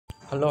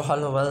Hello,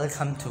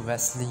 welcome to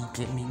Wesley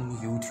Gaming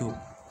YouTube.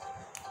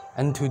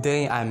 And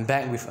today I'm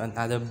back with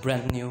another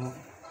brand new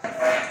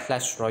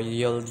Clash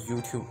Royale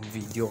YouTube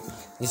video.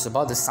 It's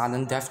about the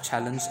sudden death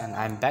challenge, and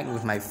I'm back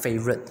with my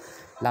favorite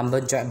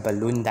Lumberjack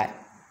Balloon deck.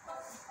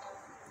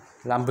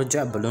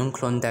 Lumberjack Balloon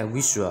clone deck,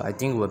 which I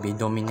think will be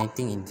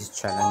dominating in this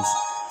challenge.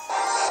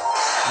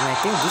 And I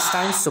think this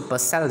time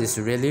Supercell is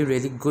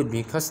really good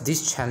because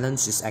this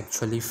challenge is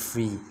actually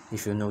free,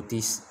 if you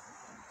notice.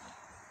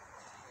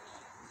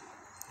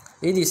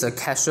 It is a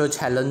casual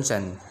challenge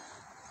and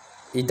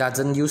it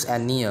doesn't use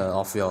any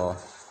of your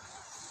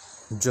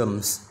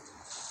gems.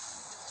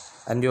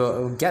 And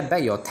you'll get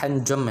back your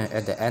 10 gem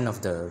at the end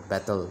of the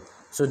battle.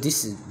 So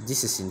this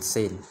is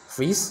insane.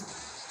 Freeze.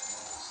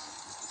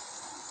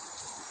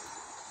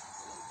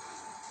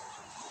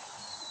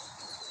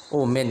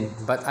 Oh man,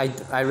 but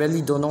I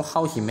really don't know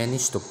how he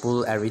managed to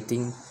pull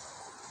everything.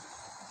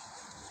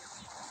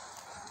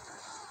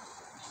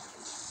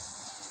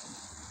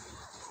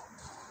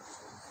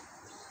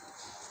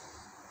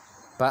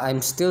 But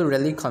I'm still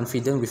really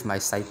confident with my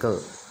cycle.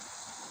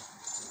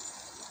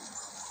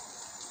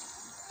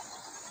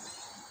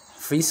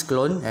 Freeze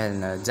clone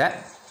and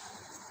zap.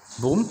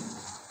 Boom.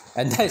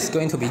 And that is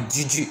going to be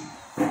GG.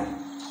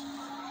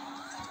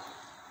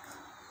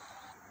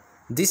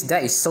 This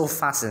deck is so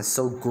fast and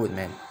so good,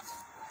 man.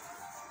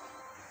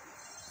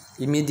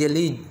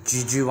 Immediately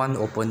GG one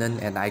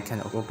opponent and I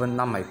can open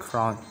up my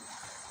crown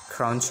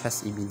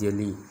chest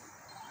immediately.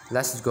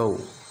 Let's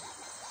go.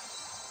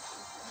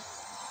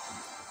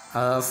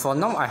 For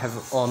now I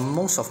have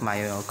most of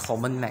my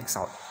common max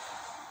out.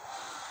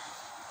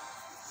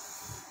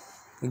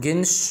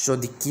 Against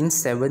Shodikin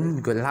 7,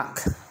 good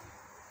luck.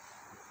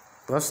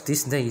 Because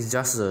this deck is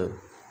just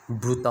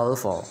brutal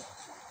for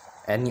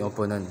any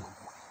opponent.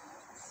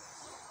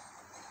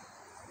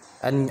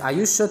 And are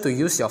you sure to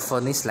use your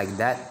furnace like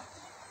that?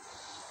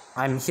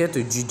 I'm here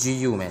to GG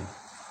you, man.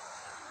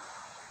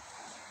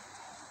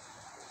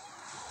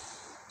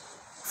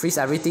 Freeze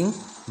everything.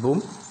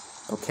 Boom.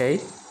 Okay.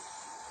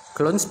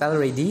 Clone spell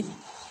ready.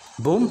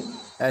 Boom.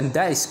 And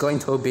that is going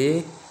to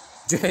be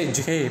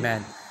JJ,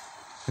 man.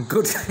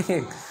 Good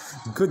game.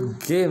 Good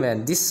game,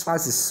 man. This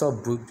fast is so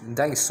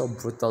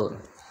brutal.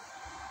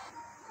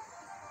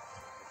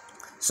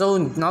 So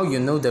now you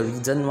know the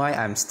reason why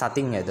I'm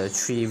starting at the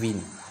 3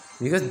 win.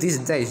 Because this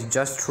deck is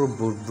just too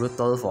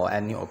brutal for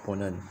any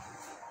opponent.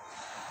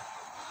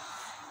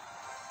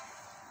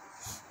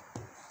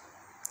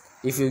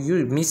 If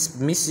you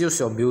misuse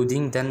your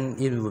building, then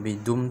it will be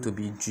doomed to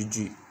be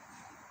GG.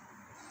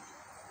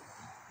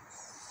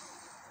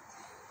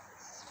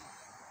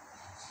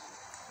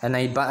 And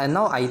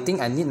now I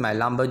think I need my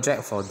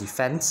Lumberjack for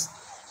defense.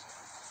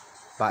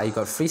 But I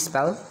got free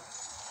spell.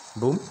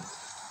 Boom.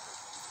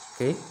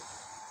 Okay.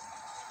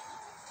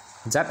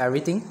 Zap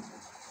everything.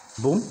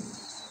 Boom.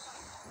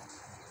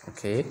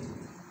 Okay.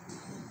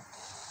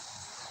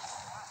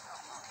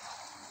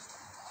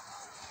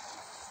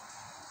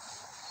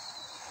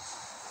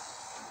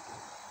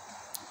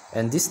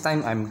 And this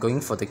time I'm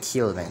going for the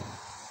kill, man.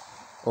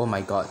 Oh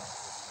my god.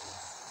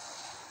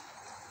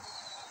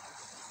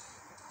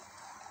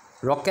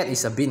 Rocket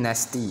is a bit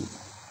nasty.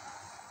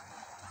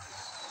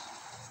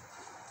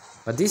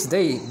 But this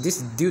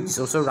dude is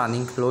also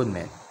running clone,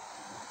 man.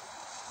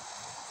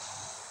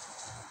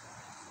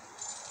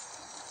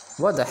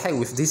 What the heck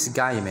with this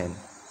guy, man?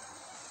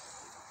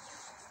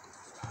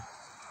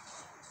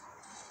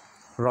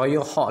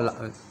 Royal Hawk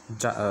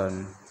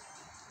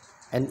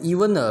and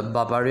even a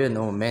barbarian,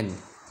 oh man.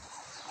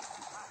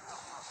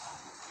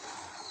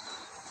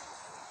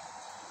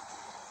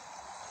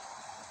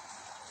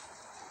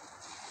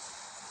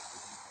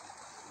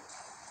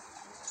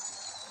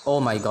 Oh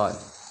my god.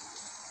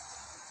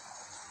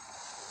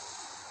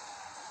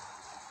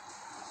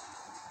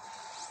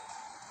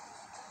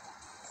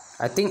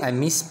 I think I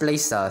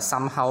misplaced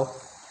somehow.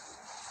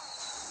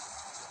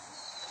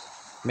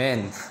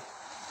 Man.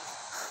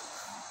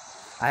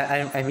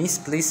 I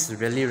misplaced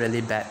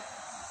really bad.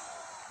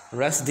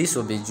 Rest this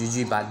will be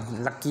GG, but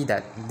lucky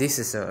that this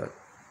is a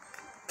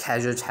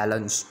casual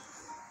challenge.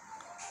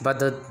 But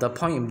the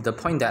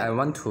point that I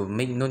want to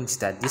make known is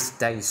that this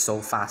deck is so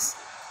fast.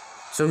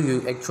 So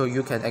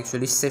you can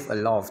actually save a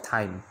lot of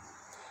time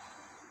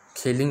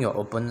killing your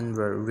opponent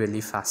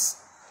really fast.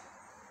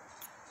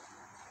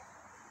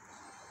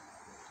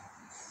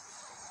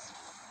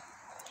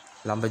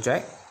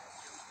 Lumberjack.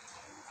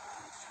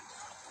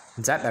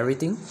 Zap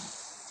everything.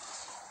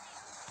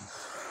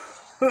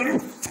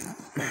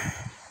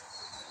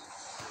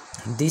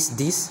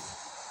 This.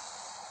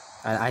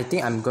 And I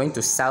think I'm going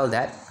to sell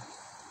that.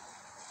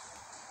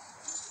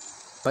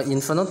 But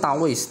Inferno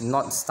Tower is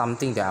not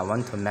something that I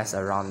want to mess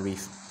around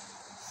with.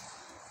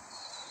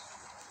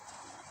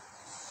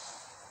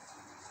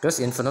 Because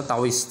Inferno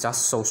Tower is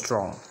just so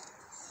strong.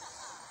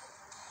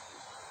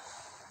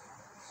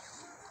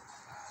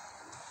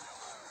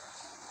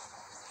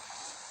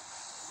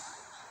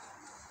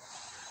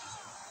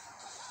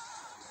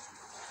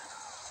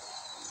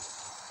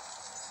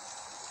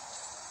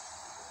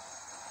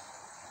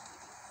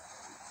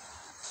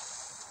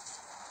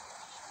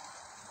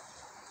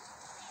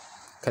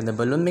 Can the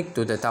balloon make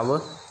to the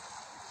tower?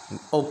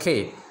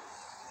 Okay.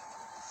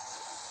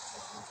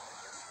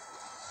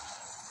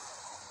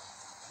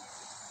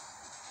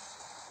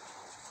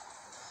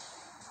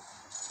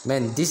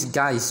 Man, this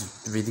guy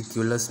is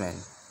ridiculous, man.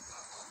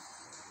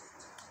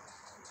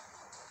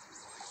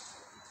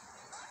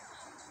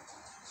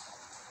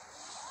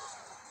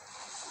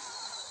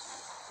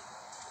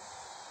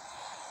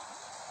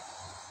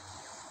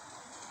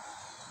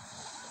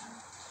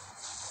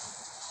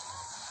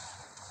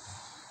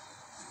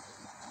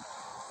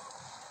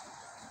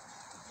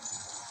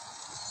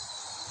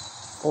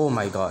 Oh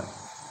my god.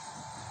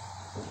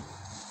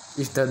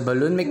 If the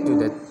balloon make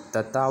to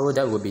the tower,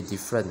 that would be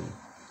different.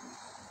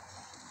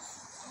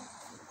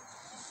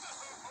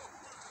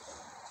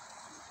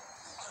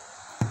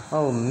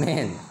 Oh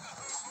man.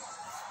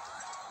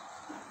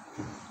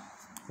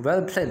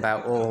 Well played by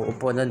our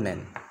opponent,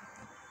 man.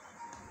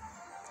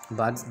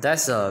 But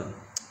that's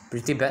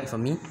pretty bad for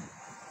me.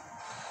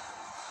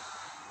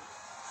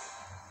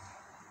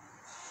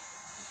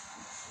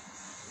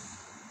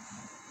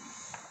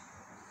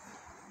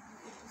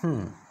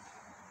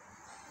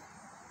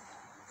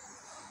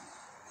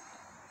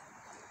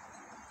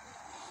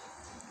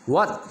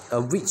 What? A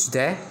witch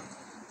there?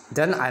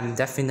 Then I'm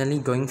definitely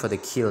going for the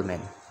kill, man.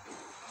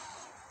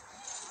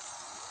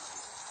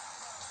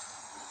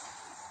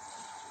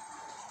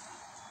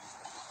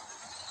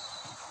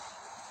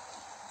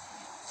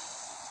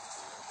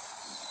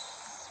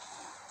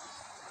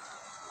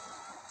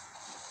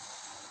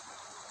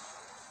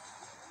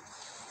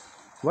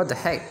 What the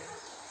heck?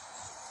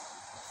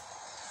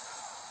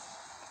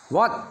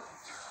 What?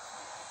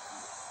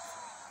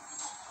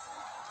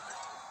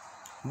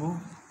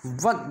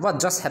 What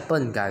just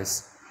happened,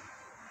 guys?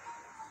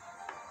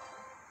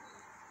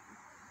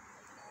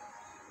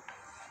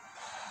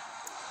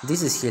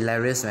 This is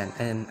hilarious, man,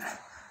 and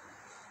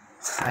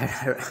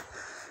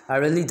I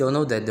really don't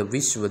know that the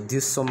witch will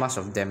deal so much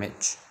of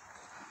damage.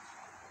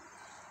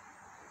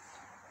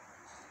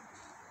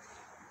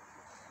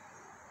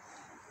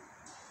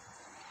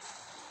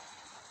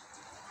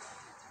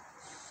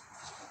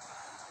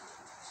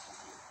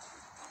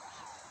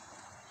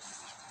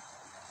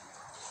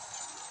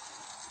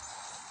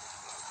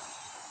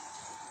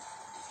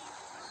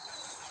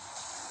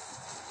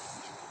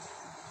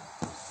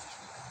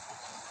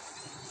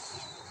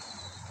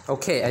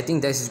 Okay, I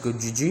think this is good.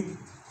 GG.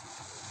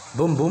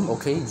 Boom, boom.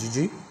 Okay,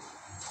 GG.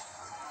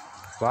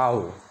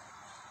 Wow.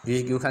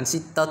 You can see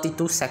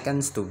 32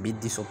 seconds to beat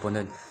this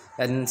opponent.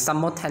 And some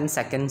more 10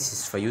 seconds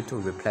is for you to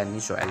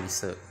replenish your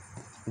elixir.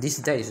 This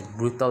deck is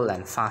brutal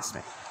and fast,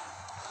 man.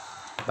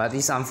 But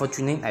it's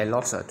unfortunate I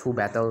lost 2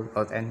 battle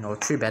or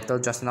 3 battle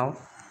just now.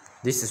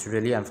 This is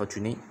really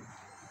unfortunate.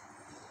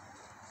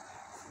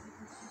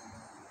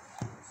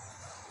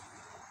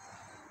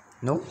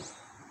 No.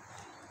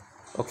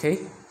 Okay.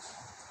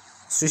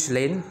 Switch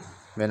lane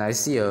when I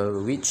see a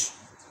witch.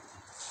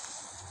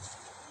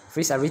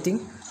 Freeze everything.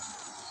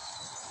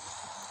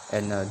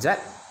 And Jack.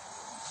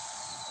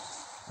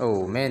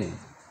 Oh man.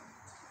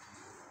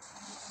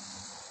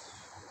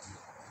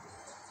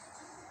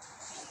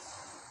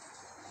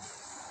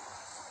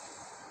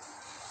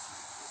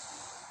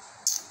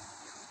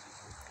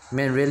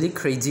 Man, really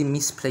crazy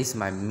misplaced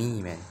my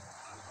me, man.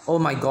 Oh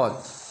my god.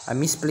 I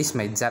misplaced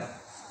my zap.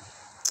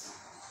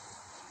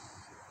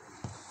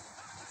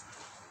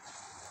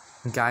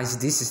 Guys,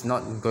 this is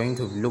not going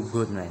to look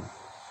good, man.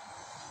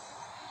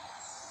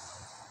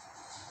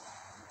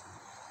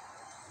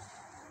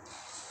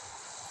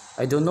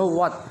 I don't know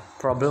what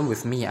problem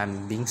with me.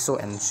 I'm being so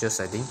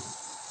anxious, I think.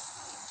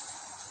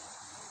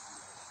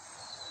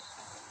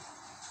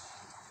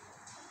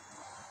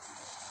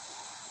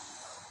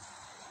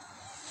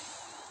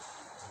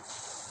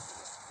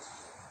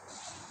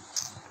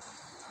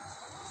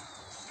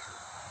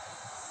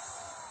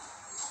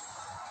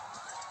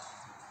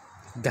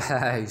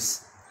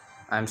 Guys,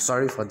 I'm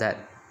sorry for that.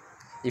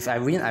 If I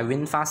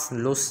win fast.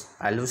 Lose,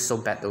 I lose so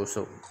bad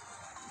also.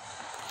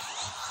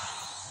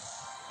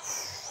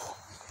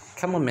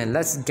 Come on, man,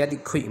 let's get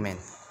it quick, man.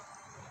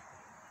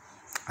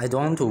 I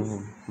don't want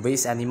to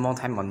waste any more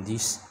time on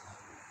this.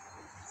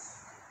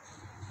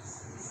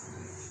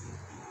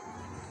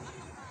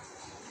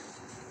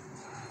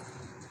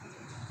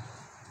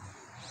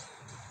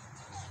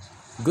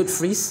 Good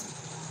freeze.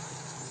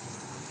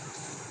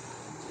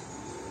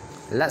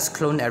 Let's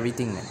clone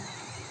everything, man.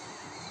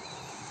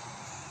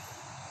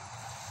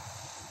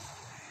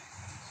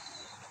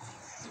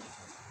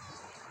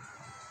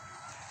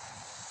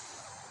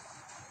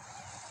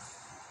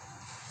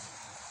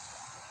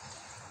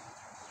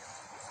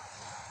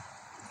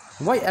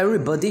 Why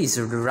everybody is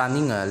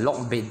running a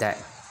lock bait deck?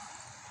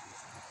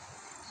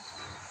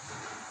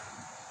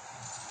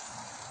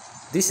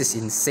 This is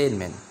insane,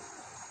 man.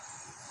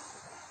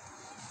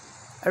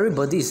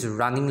 Everybody is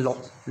running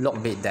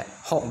lock bait deck,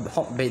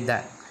 hawk bait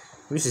deck,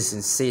 which is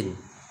insane.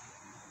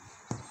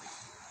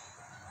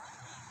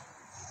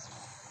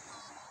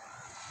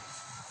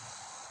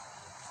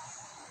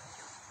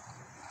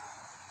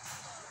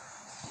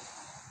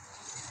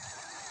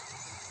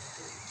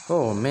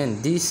 Oh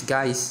man, this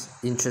guy's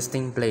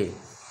interesting play.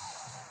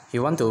 He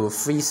want to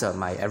freeze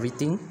my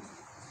everything.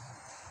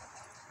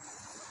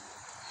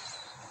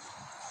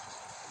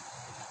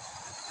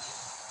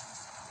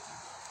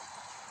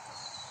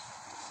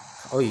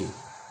 Oi.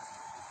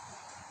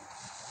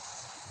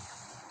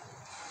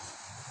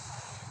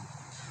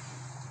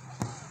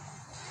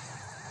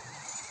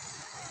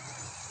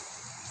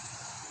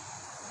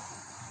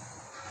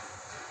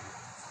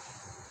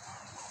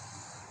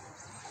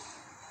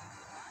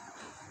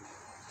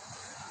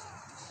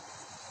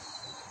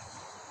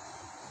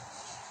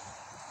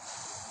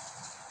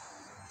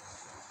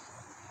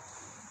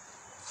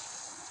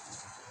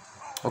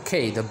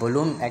 Okay, the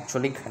balloon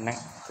actually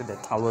connect to the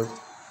tower.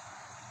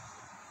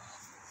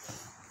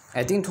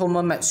 I think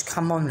tournament match,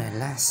 come on man,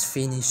 let's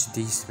finish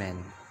this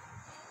man.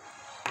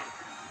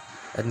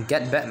 And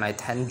get back my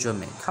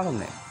tantrum man, come on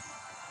man.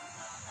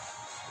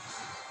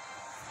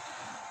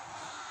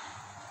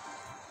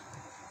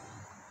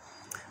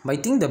 But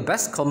I think the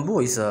best combo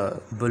is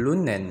a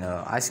balloon and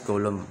ice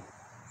golem.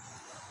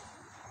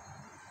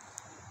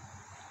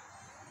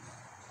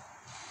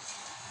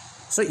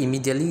 So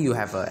immediately you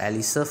have a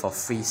Elixir for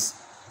freeze.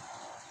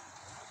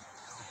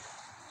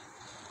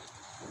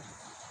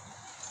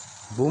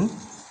 Boom.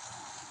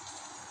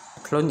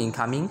 Clone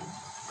incoming.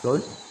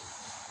 Clone.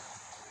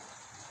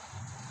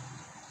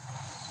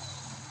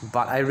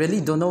 But I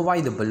really don't know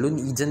why the balloon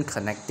isn't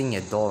connecting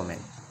at all, man.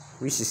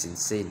 Which is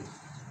insane.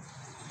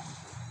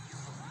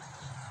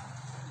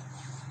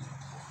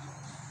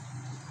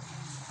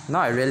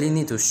 Now I really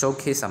need to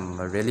showcase some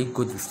really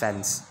good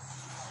defense.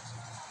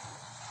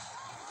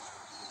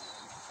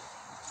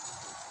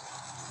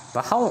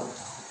 But how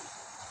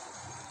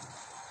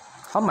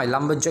my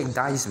lumberjack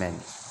dies, man?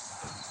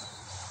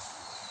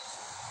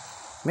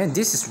 Man,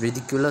 this is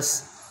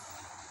ridiculous.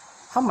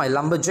 How my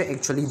lumberjack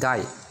actually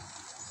died?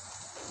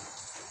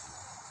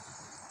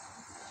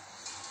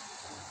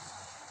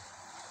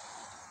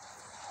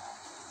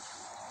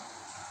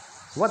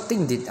 What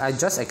thing did I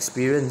just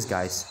experience,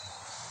 guys?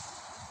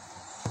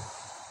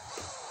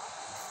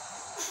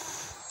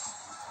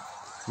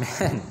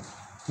 Man,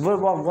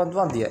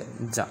 what did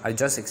I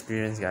just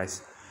experience,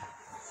 guys?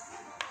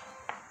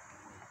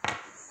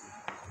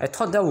 I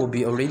thought that would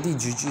be already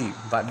GG,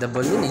 but the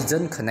balloon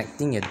isn't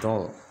connecting at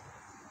all.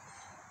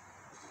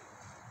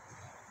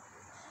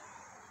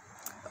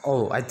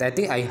 Oh, I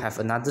think I have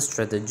another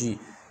strategy.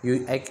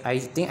 I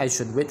think I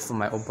should wait for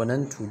my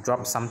opponent to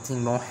drop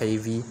something more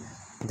heavy,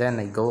 then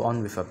I go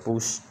on with a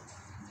push.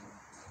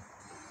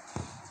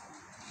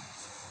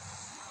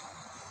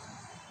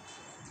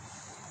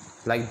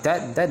 Like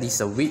that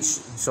is a witch,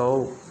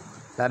 so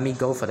let me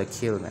go for the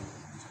kill, man.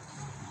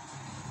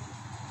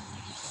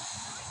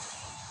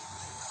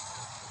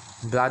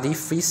 Bloody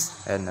freeze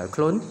and a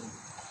clone.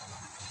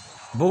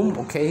 Boom,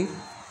 okay.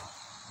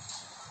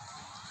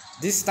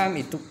 This time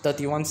it took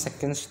 31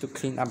 seconds to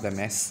clean up the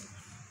mess.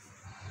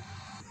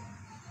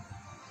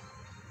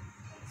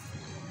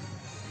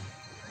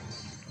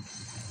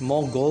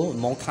 More gold,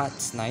 more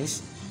cards,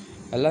 nice.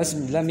 And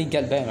let me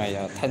get back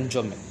my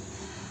tantrum, man.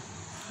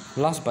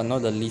 Last but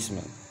not the least,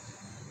 man.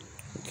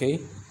 Okay.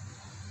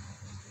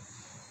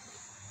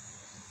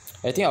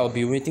 I think I'll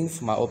be waiting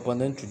for my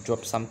opponent to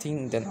drop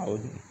something, then I'll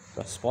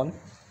respond.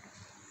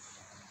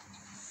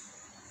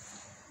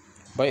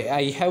 But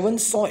I haven't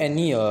saw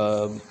any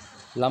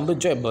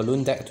lumberjack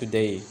balloon deck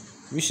today,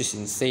 which is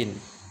insane.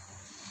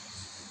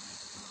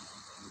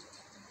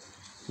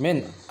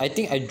 Man, I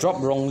think I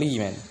dropped wrongly,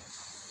 man.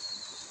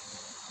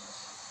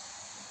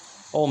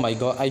 Oh my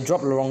god, I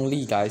dropped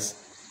wrongly, guys.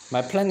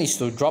 My plan is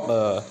to drop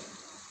a...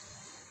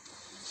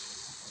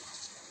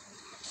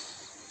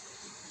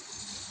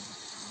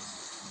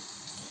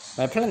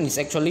 My plan is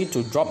actually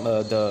to drop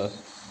the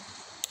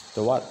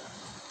what?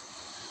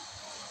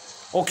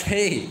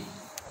 Okay.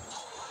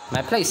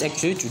 My plan is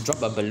actually to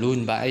drop a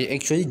balloon, but I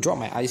actually dropped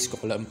my ice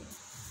golem.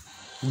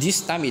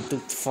 This time it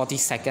took 40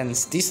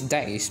 seconds. This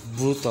deck is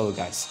brutal,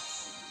 guys.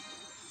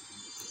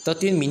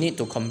 13 minutes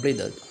to complete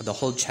the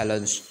whole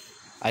challenge.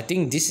 I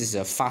think this is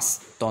a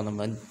fast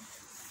tournament.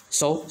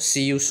 So,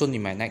 see you soon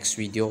in my next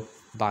video.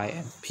 Bye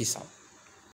and peace out.